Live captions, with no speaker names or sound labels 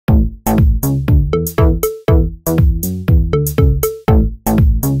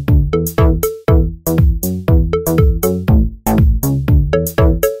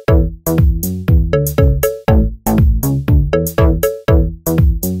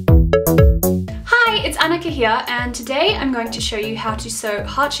Monica here, and today I'm going to show you how to sew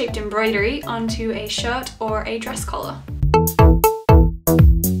heart-shaped embroidery onto a shirt or a dress collar.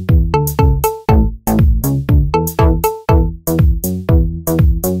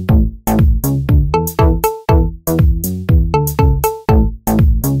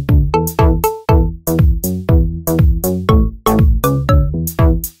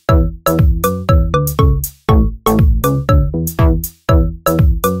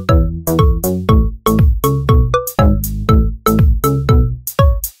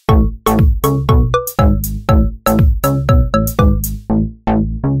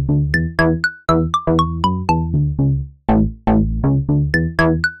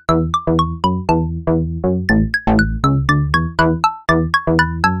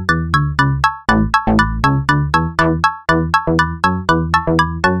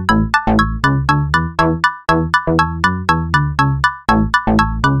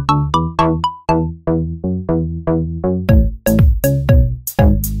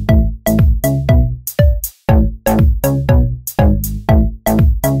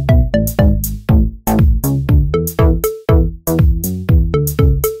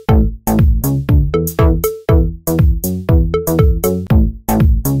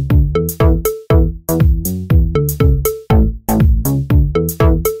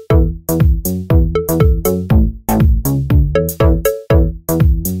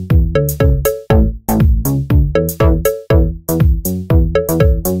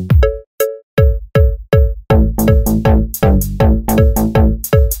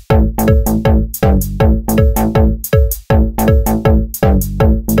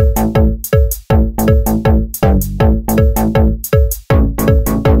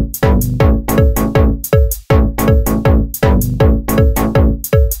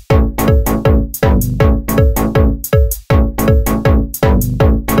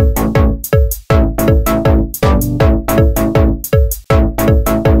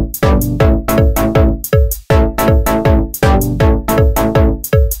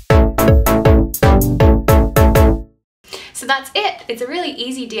 So that's it. It's a really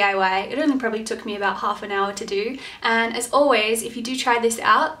easy DIY. It only probably took me about half an hour to do. And as always, if you do try this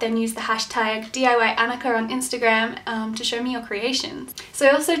out, then use the hashtag DIYAnnika on Instagram to show me your creations. So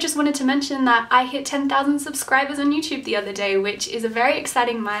I also just wanted to mention that I hit 10,000 subscribers on YouTube the other day, which is a very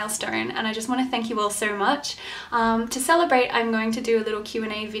exciting milestone, and I just want to thank you all so much. To celebrate, I'm going to do a little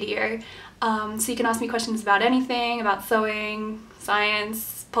Q&A video, so you can ask me questions about anything, about sewing,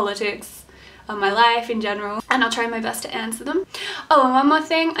 science, politics, my life in general, and I'll try my best to answer them. Oh, and one more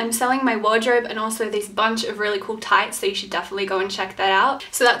thing, I'm selling my wardrobe and also this bunch of really cool tights, so you should definitely go and check that out.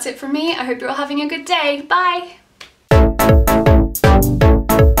 So that's it from me. I hope you're all having a good day. Bye!